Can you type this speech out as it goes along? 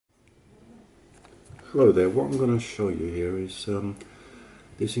Hello there, what I'm going to show you here is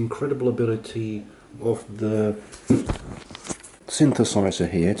this incredible ability of the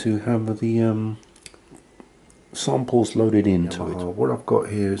synthesizer here to have the samples loaded into it. What I've got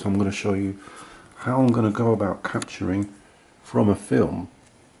here is I'm going to show you how I'm going to go about capturing from a film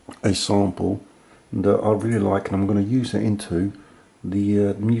a sample that I really like, and I'm going to use it into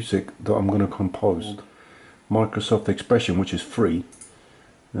the music that I'm going to compose. Microsoft Expression, which is free.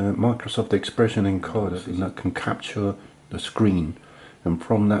 Microsoft Expression encoder that can capture the screen, and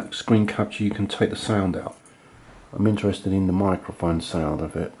from that screen capture you can take the sound out. I'm interested in the microphone sound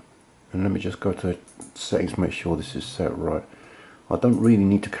of it, and let me just go to settings, make sure this is set right. I don't really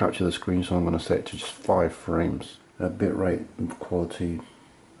need to capture the screen, so I'm going to set it to just 5 frames. Bitrate and quality,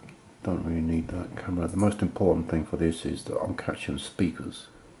 don't really need that. Camera, the most important thing for this is that I'm capturing speakers.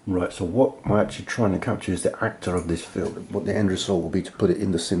 Right, so what I'm actually trying to capture is the actor of this film. What the end result will be to put it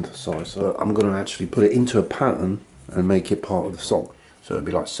in the synthesizer. I'm going to actually put it into a pattern and make it part of the song. So it'll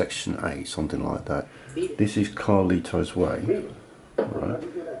be like section A, something like that. This is Carlito's Way. Right,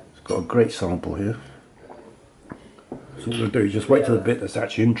 it's got a great sample here. So what I'm going to do is just wait till the bit that's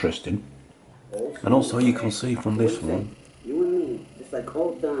actually interesting. And also you can see from this one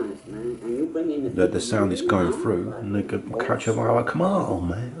that the sound is going through, and they could capture my, like, come on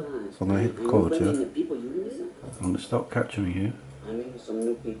man. So I'm going to hit record here. I'm going to start capturing here.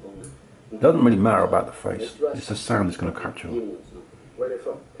 It doesn't really matter about the face, it's the sound it's going to capture.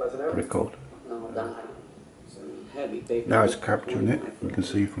 Record. Now it's capturing it, you can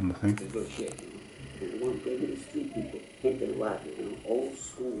see from the thing.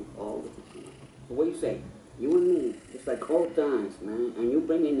 What do you say? You and me, it's like old times, man. And you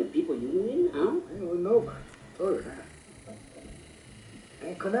bring in the people you need, huh? I don't know. I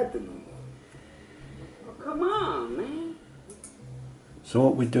ain't connected no more. Oh, come on, man. So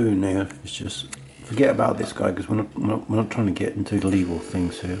what we're doing now is just forget about this guy, because we're not trying to get into legal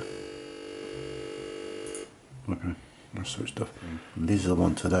things here. Okay, that sort of stuff. And this is the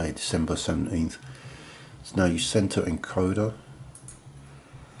one today, December 17th. So now you center encoder.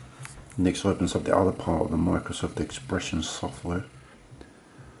 Next opens up the other part of the Microsoft Expression software.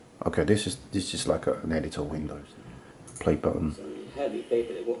 Okay, this is like an editor window. Play button.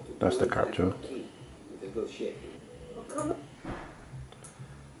 That's the capture.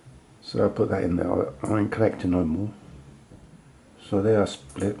 So I put that in there. I ain't collecting no more. So there I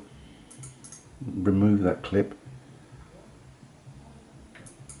split. Remove that clip.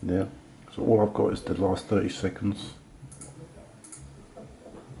 There. So all I've got is the last 30 seconds.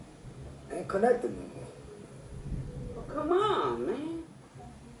 Connected no more. Oh, come on, man.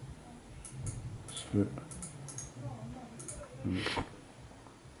 Split.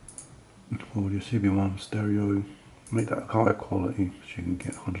 Audio CB1 stereo. Make that higher quality so you can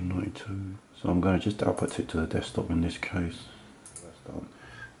get 192. So I'm going to just output it to the desktop in this case. That's done.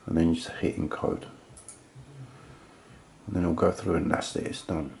 And then you just hit encode. And then it'll go through, and that's it, it's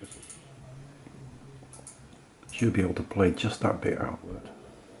done. You'll be able to play just that bit outward.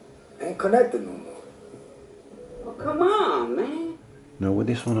 Ain't connected no more. Oh, come on, man. Now with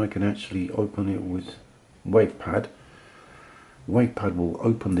this one I can actually open it with WavePad. WavePad will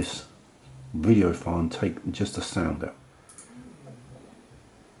open this video file and take just the sound out.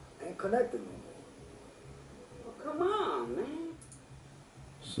 Ain't connected no more. Oh, come on, man.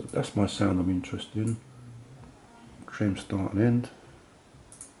 So that's my sound I'm interested in. Trim start and end.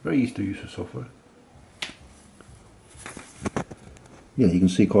 Very easy to use the software. Yeah, you can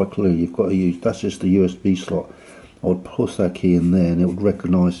see quite clearly you've got to use, that's just the USB slot. I would push that key in there and it would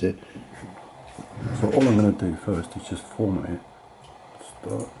recognise it. So all I'm going to do first is just format it.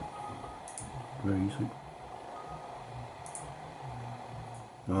 Start. Very easy.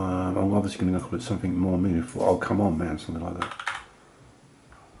 I'm obviously going to call it something more meaningful. Oh, come on man, something like that.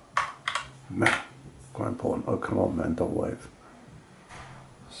 Man, quite important. Oh, come on man, double wave.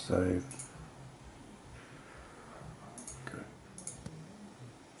 Save.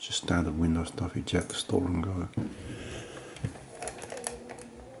 Just standard Windows stuff, eject, store and go.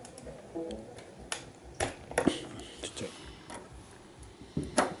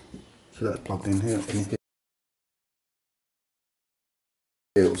 So that's plugged in here.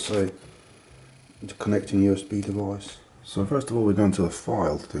 It'll say it's connecting USB device. So first of all we're going to the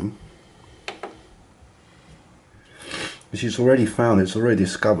file thing. Which it's already found, it's already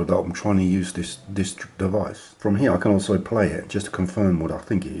discovered that I'm trying to use this device. From here I can also play it just to confirm what I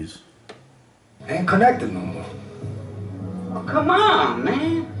think it is. Ain't connected no more. Oh, come on,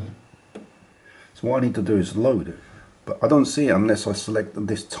 man. So what I need to do is load it. But I don't see it unless I select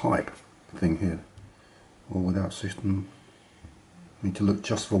this type thing here. Or without system. I need to look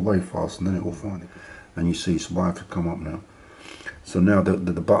just for WAV files and then it will find it. and you see it's wire to come up now. So now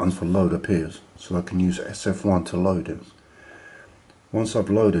the buttons for load appears, so I can use SF1 to load it. Once I've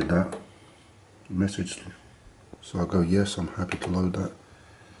loaded that message, so I go yes, I'm happy to load that.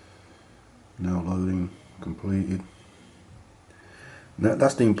 Now loading completed. Now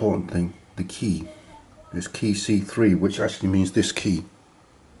that's the important thing, the key. It's key C3, which actually means this key.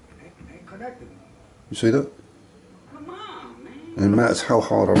 You see that? Come on, man. And it matters how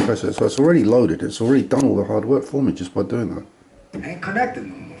hard I press it. So it's already loaded. It's already done all the hard work for me just by doing that. Ain't connected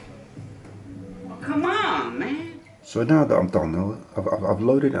no more. Come on, man. So now that I'm done, now I've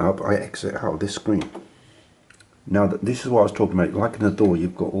loaded it up, I exit out of this screen. Now this is what I was talking about. Like in the door,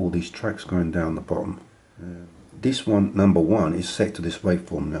 you've got all these tracks going down the bottom. This one, number 1, is set to this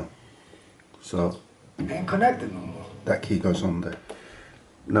waveform now. So Ain't connected no more. that key goes on there.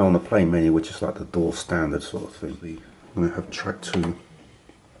 Now on the play menu, which is like the door standard sort of thing, I'm going to have track 2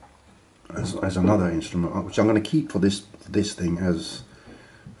 as another instrument, which I'm going to keep for this thing as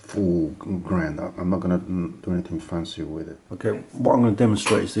full grand. I'm not going to do anything fancier with it. Okay, what I'm going to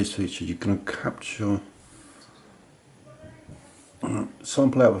demonstrate is this feature. You're going to capture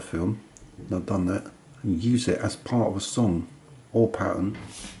sample out of a film. I've done that, and use it as part of a song or pattern.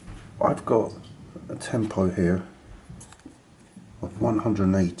 I've got a tempo here of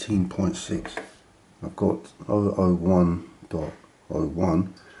 118.6. I've got 001.01.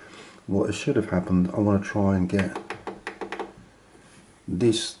 What it should have happened, I want to try and get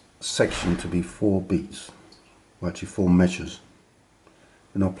this section to be 4 beats, actually 4 measures,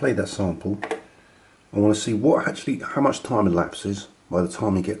 and I'll play that sample. I want to see how much time elapses by the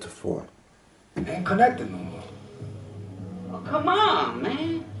time you get to 4. Ain't connected no more. Come on,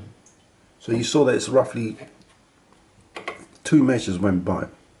 man. So you saw that it's roughly 2 measures went by,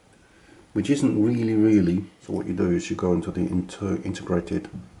 which isn't really. So what you do is you go into the integrated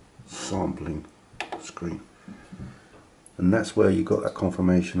sampling screen, and that's where you got that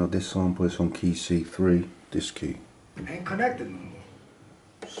confirmation of this sample is on key C3, this key. Ain't connected no more.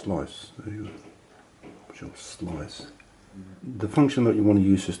 Slice, there you go. Your slice. The function that you want to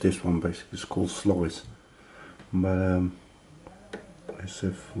use is this one, basically. It's called slice. But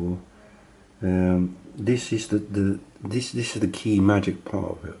SF4. This is this is the key magic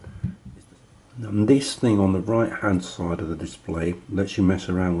part of it. And this thing on the right hand side of the display lets you mess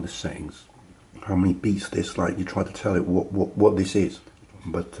around with the settings. How many beats this, like you try to tell it what this is.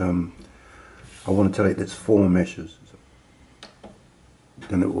 But I want to tell it it's 4 measures.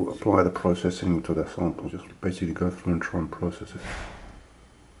 Then it will apply the processing to that sample. Just basically go through and try and process it.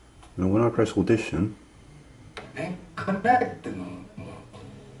 Now when I press audition, Ain't connected no more.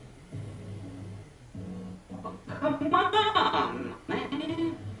 Come on,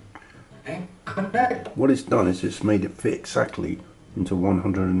 man. Ain't connected. what it's done is it's made it fit exactly into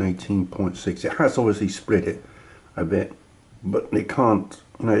 118.6. It has obviously split it a bit, but it can't,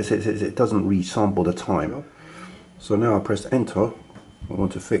 it doesn't resample the time. So now I press enter. I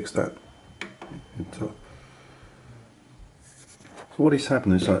want to fix that. Enter. So what is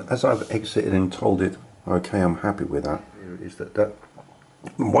happening is that as I've exited and told it, okay, I'm happy with that, is that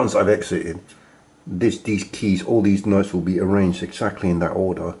once I've exited, these keys, all these notes will be arranged exactly in that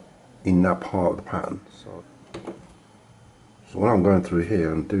order, in that part of the pattern. So when I'm going through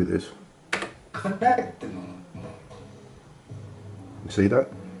here and do this, Connected no more. you see that?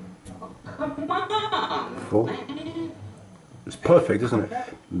 Come on. 4. It's perfect, isn't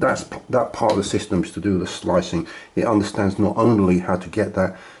it? That part of the system is to do the slicing. It understands not only how to get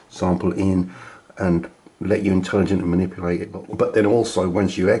that sample in and let you intelligently manipulate it, but then also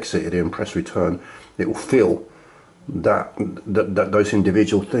once you exit it and press return, it will fill those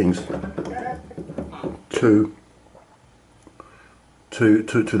individual things to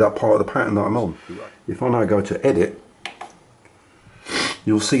that part of the pattern that I'm on. If I now go to edit,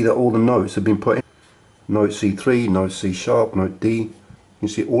 you'll see that all the notes have been put in. Note C3, note C sharp, note D. You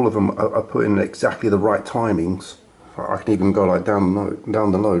see all of them are put in exactly the right timings. I can even go like down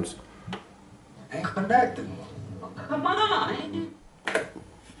the notes. Ain't connected no more. Come on.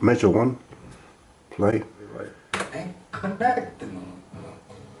 Measure 1, play. Ain't connected no more.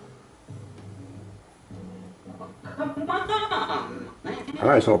 Come on, man. I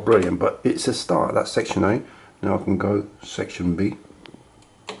know it's not brilliant, but it's a start. That's section A. Now I can go section B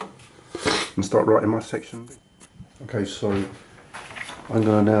and start writing my section B. Okay, so I'm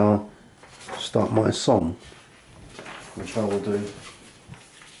going to now start my song, which I will do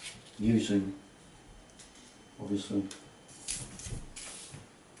using, obviously,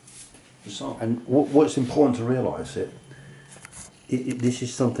 the song. And what's important to realise this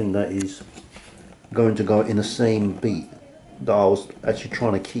is something that is going to go in the same beat that I was actually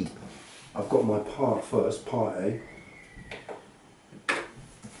trying to keep. I've got my part first, part A,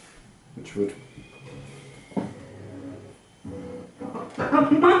 which would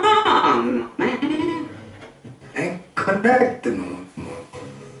Come on, man. Ain't connecting.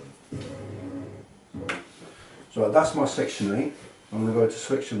 so that's my section A. I'm gonna go to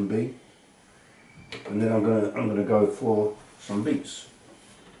section B, and then I'm gonna go for some beats.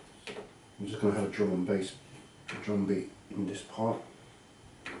 I'm just gonna have a drum and bass, drum beat in this part,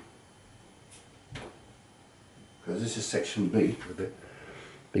 because this is section B,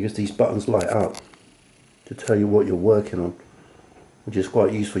 because these buttons light up to tell you what you're working on, which is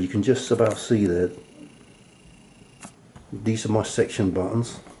quite useful. You can just about see that these are my section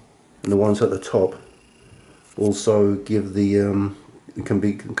buttons, and the ones at the top also give the it can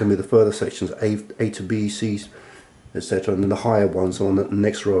be the further sections, A to B, C, etc., and then the higher ones on the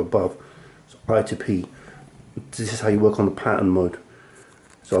next row above, so I to P. This is how you work on the pattern mode.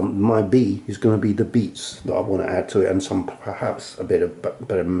 So my B is going to be the beats that I want to add to it, and some perhaps a bit of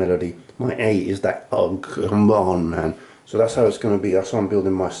better melody. My A is that, oh come on man. So that's how it's going to be. That's how I'm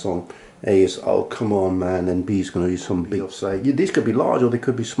building my song. A is, oh come on man, and B is going to do some beat. I'll say these could be large or they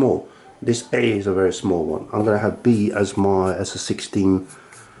could be small. This A is a very small one. I'm going to have B as a 16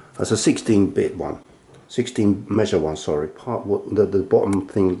 bit one, 16 measure one. Sorry. The bottom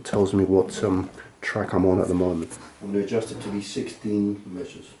thing tells me what track I'm on at the moment. I'm going to adjust it to be 16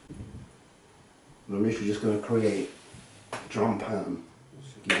 measures. And I'm literally just going to create drum pattern,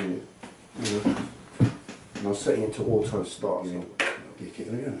 just giving it, you know, and I'm setting it to auto start. So I'll kick it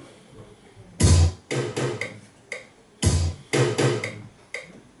again.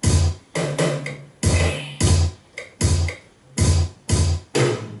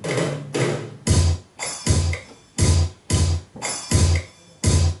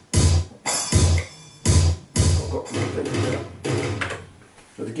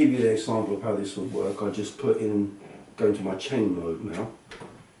 So to give you the example of how this would work, I just go into my chain mode now.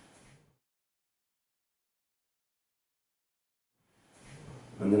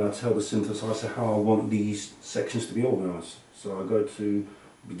 And then I tell the synthesizer how I want these sections to be organised. So I go to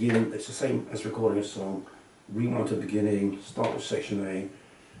begin, it's the same as recording a song, rewind to the beginning, start with section A,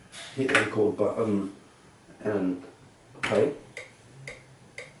 hit the record button and play.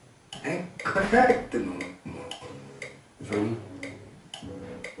 Ain't connecting. Three.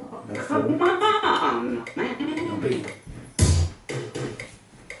 Come on, man. Now B.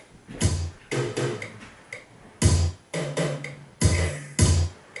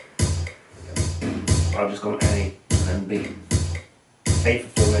 I've just gone A and then B. A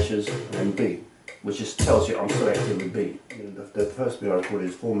for 4 measures and then B, which just tells you I'm selecting with B. The first bit I recorded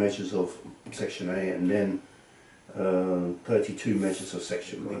is 4 measures of section A and then 32 measures of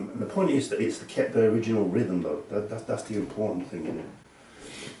section B. And the point is that it's kept the original rhythm though. That's the important thing in it.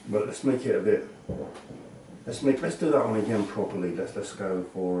 But let's make it a bit. Let's do that one again properly. Let's go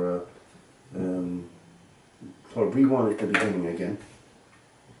for rewind at the beginning again,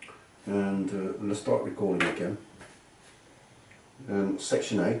 and let's start recording again.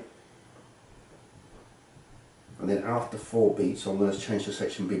 Section A, and then after 4 beats, I'm going to change to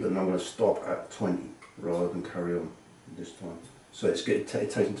section B, but then I'm going to stop at 20 rather than carry on this time. So it's good. It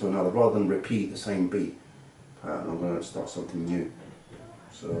takes to another rather than repeat the same beat pattern. I'm going to start something new.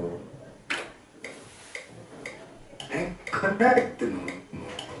 So. Ain't connecting.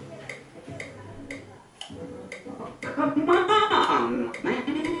 Come on,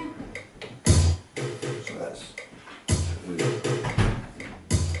 man. So that's.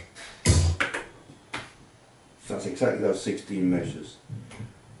 So that's exactly those 16 measures.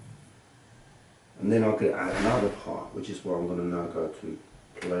 And then I could add another part, which is where I'm going to now go to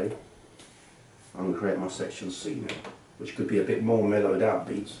play. I'm going to create my section C now, which could be a bit more mellowed out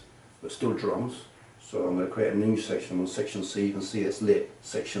beats, but still drums. So I'm going to create a new section on section C. You can see it's lit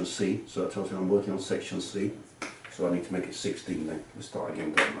section C, so it tells me I'm working on section C. So I need to make it 16 then. Let's start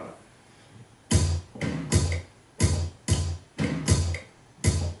again, doesn't matter.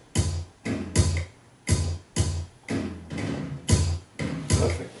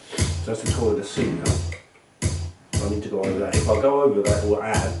 Perfect. So that's recorded a C now. So I need to go over that. If I go over that or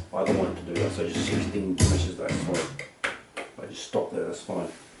add, I don't want it to do that, so just 16 measures, that's fine. I just stop there, that's fine.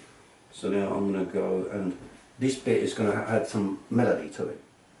 So now I'm going to go, and this bit is going to add some melody to it.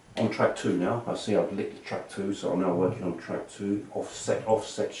 On track 2 now, I see I've lit track 2, so I'm now working on track 2 off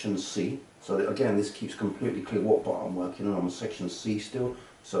section C. So that, again, this keeps completely clear what part I'm working on. I'm on section C still,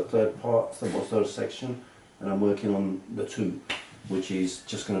 so third section, and I'm working on the 2, which is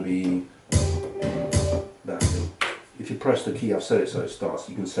just going to be that thing. If you press the key, I've set it so it starts.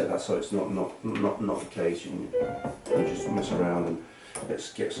 You can set that so it's not the case. You can just mess around, and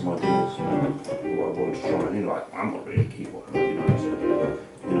let's get some ideas what I want to try. And like, I'm not really a keyboard player, you know, so,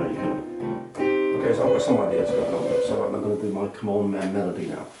 you know, you can. Okay, so I've got some ideas going on. So I'm going to do my Come On Man melody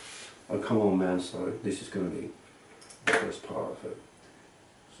now. Oh, Come On Man, so this is going to be the first part of it.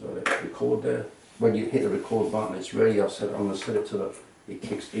 So let's record there. When you hit the record button, it's ready. I'm going to set it to the, it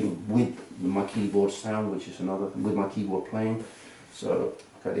kicks in with my keyboard sound, which is another, with my keyboard playing. So,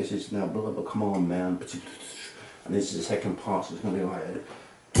 okay, this is now blah, blah, Come On Man. And this is the second part, so it's going to be like,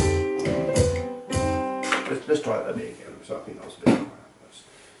 let's try that bit again. So I think that was a bit,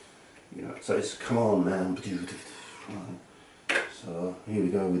 you know, so it's Come On Man. So here we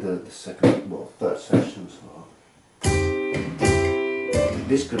go with the second, well, third section. So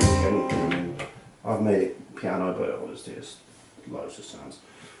this could be anything. I mean, I've made it piano, but obviously there's loads of sounds.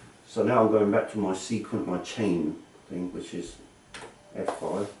 So now I'm going back to my sequence, my chain thing, which is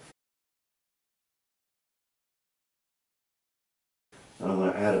F5. And I'm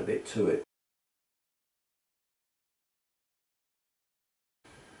going to add a bit to it.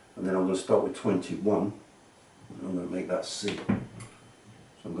 And then I'm going to start with 21. And I'm going to make that C. So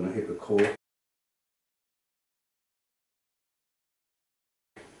I'm going to hit record.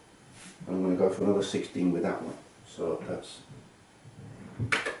 And I'm going to go for another 16 with that one. So that's...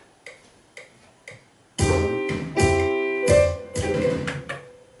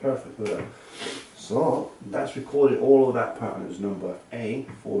 perfect, look at that. So that's recorded all of that pattern as number A,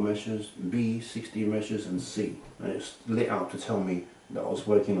 4 measures, B, 16 measures, and C. And it's lit up to tell me that I was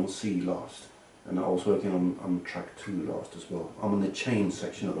working on C last, and that I was working on track 2 last as well. I'm on the chain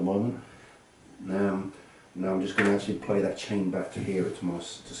section at the moment. Now I'm just going to actually play that chain back to hear it to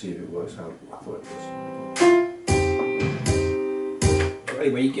see if it works how I thought it was.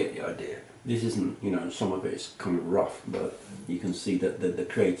 Anyway, you get the idea. This isn't, you know, some of it is kind of rough, but you can see that the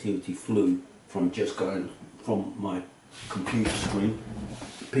creativity flew from just going from my computer screen,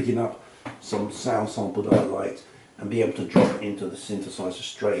 picking up some sound sample that I liked, and be able to drop it into the synthesizer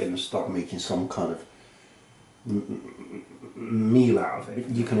straight in and start making some kind of meal out of it.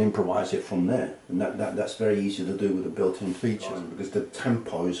 You can improvise it from there, and that's very easy to do with the built-in features, because the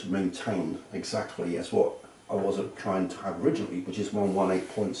tempo is maintained exactly as what I wasn't trying to have originally, which is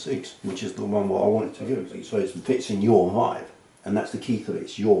 118.6, which is the one what I wanted to use. So it fits in your vibe, and that's the key to it,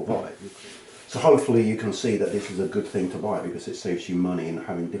 it's your vibe. So hopefully you can see that this is a good thing to buy, because it saves you money in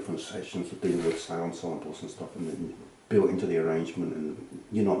having different sessions to deal with sound samples and stuff, and then built into the arrangement, and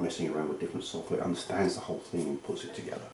you're not messing around with different software. It understands the whole thing and puts it together.